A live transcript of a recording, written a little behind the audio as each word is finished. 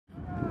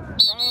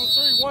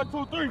1,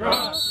 2, 3.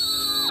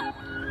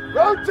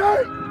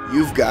 Rotate!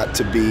 You've got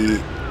to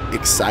be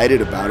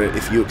excited about it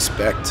if you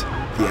expect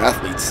the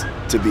athletes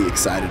to be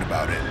excited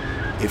about it.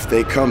 If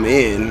they come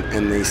in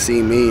and they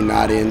see me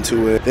not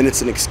into it, then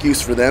it's an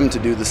excuse for them to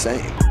do the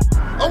same.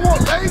 I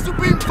want laser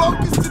beam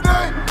focus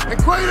today and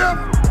great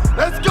effort.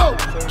 Let's go!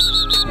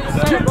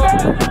 Get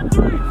back!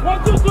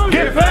 1, 2, 3.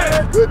 Get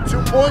back! Good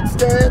 2-point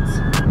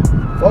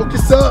stance.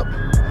 Focus up.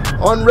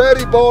 On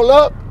ready, ball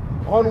up.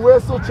 On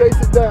whistle, chase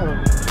it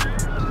down.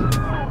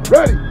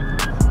 Ready.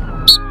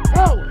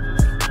 Power.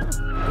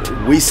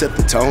 We set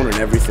the tone in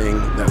everything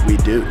that we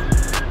do.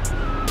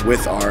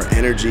 With our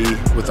energy,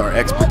 with our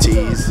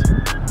expertise.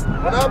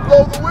 When I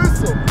blow the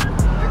whistle,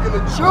 you're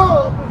gonna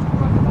jump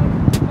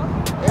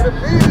and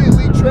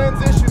immediately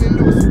transition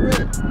into a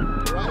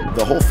sprint. Right?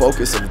 The whole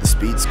focus of the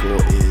speed school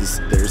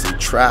is there's a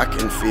track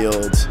and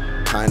field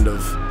kind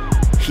of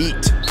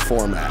heat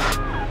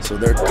format. So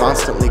they're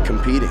constantly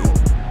competing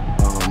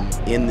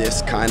in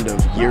this kind of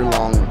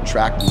year-long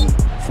track meet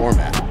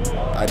format.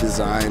 I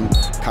designed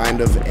kind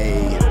of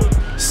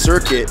a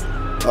circuit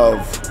of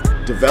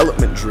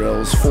development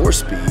drills for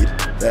speed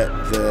that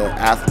the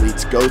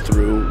athletes go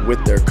through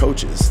with their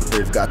coaches.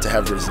 They've got to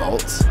have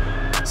results.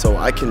 So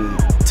I can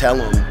tell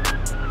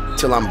them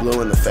till I'm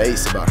blue in the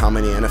face about how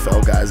many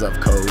NFL guys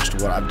I've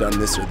coached, what I've done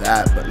this or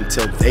that, but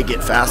until they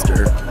get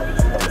faster,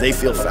 they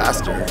feel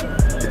faster,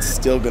 it's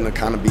still gonna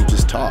kind of be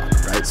just talk,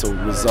 right? So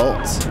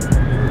results.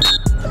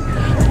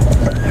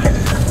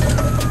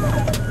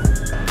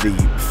 The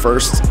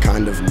first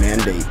kind of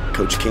mandate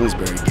Coach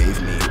Kingsbury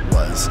gave me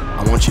was,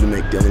 I want you to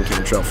make Dylan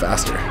Cantrell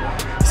faster.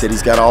 He said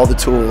he's got all the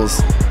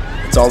tools,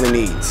 it's all he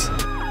needs.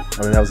 I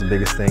mean, that was the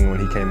biggest thing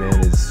when he came in,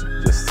 is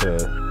just to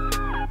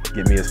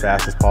get me as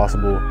fast as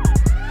possible.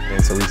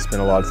 And so we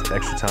spent a lot of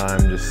extra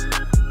time, just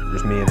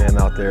me and him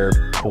out there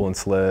pulling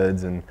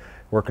sleds and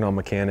working on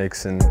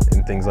mechanics and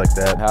things like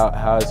that.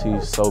 How is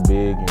he so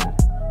big and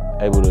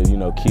able to, you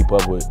know, keep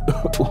up with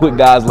with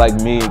guys like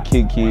me and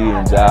Kiki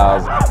and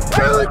Giles?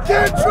 Dylan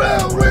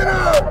Cantrell,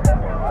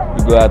 winner!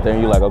 You go out there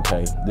and you're like,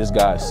 okay, this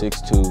guy is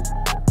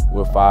 6'2",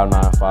 we're 5'9",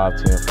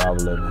 5'10",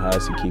 5'11". How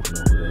is he keeping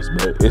up with us?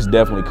 But it's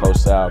definitely Coach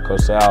Sal.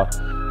 Coach Sal,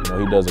 you know,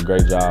 he does a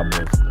great job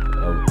of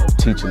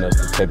teaching us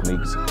the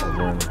techniques of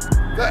running.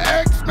 The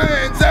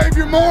X-Man,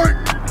 Xavier Morton.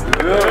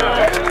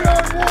 Yeah.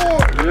 Davion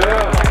Ward.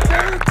 Yeah.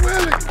 Derek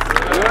Willis.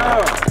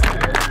 Yeah.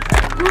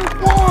 Group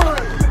 1,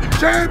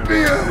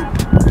 champion,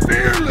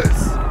 fearless,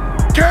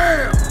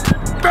 Cam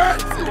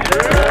Batson.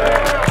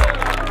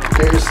 Yeah.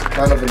 Here's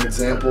kind of an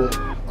example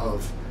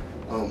of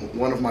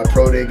one of my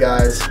pro day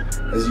guys.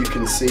 As you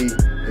can see,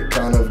 it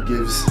kind of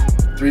gives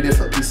 3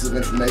 different pieces of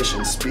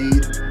information: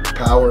 speed,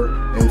 power,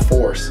 and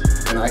force.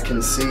 And I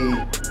can see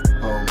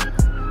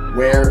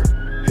where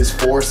his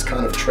force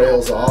kind of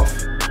trails off,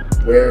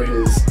 where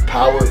his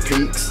power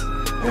peaks,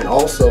 and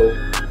also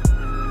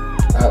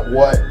at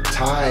what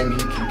time he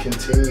can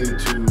continue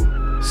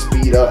to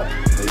speed up,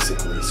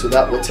 basically. So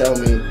that will tell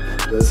me,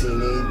 does he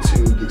need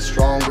to get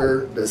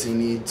stronger? Does he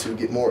need to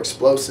get more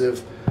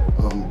explosive?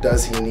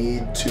 Does he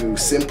need to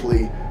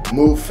simply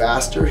move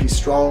faster? He's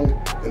strong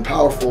and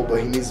powerful,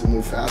 but he needs to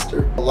move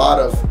faster. A lot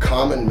of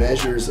common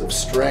measures of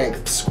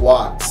strength,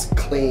 squats,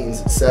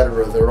 cleans,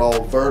 etc., they're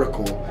all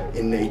vertical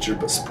in nature,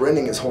 but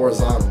sprinting is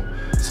horizontal.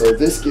 So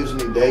this gives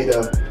me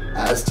data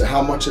as to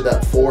how much of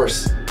that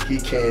force he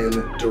can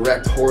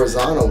direct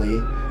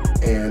horizontally,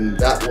 and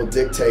that will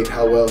dictate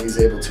how well he's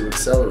able to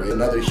accelerate.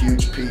 Another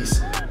huge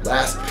piece,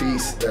 last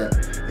piece that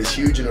is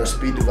huge in our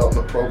speed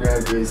development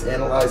program, is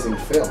analyzing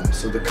film.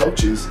 So the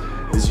coaches,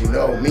 as you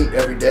know, meet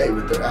every day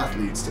with their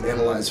athletes to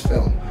analyze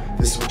film.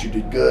 This is what you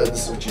did good,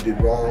 this is what you did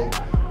wrong.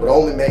 It would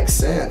only make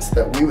sense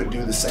that we would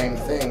do the same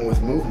thing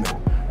with movement,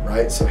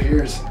 right? So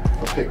here's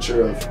a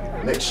picture of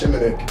Nick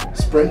Shimonek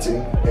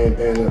sprinting and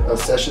a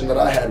session that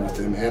I had with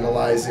him,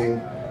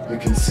 analyzing. You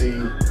can see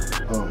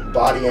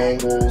body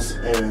angles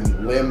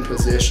and limb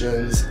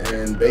positions,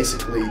 and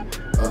basically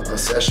a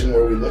session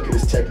where we look at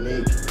his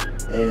technique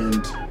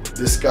and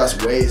discuss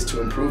ways to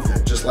improve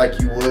that. Just like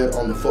you would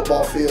on the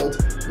football field,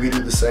 we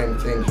do the same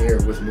thing here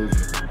with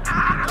movement.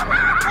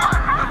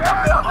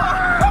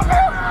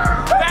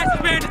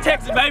 Fastest man in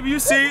Texas, baby, you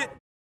see it.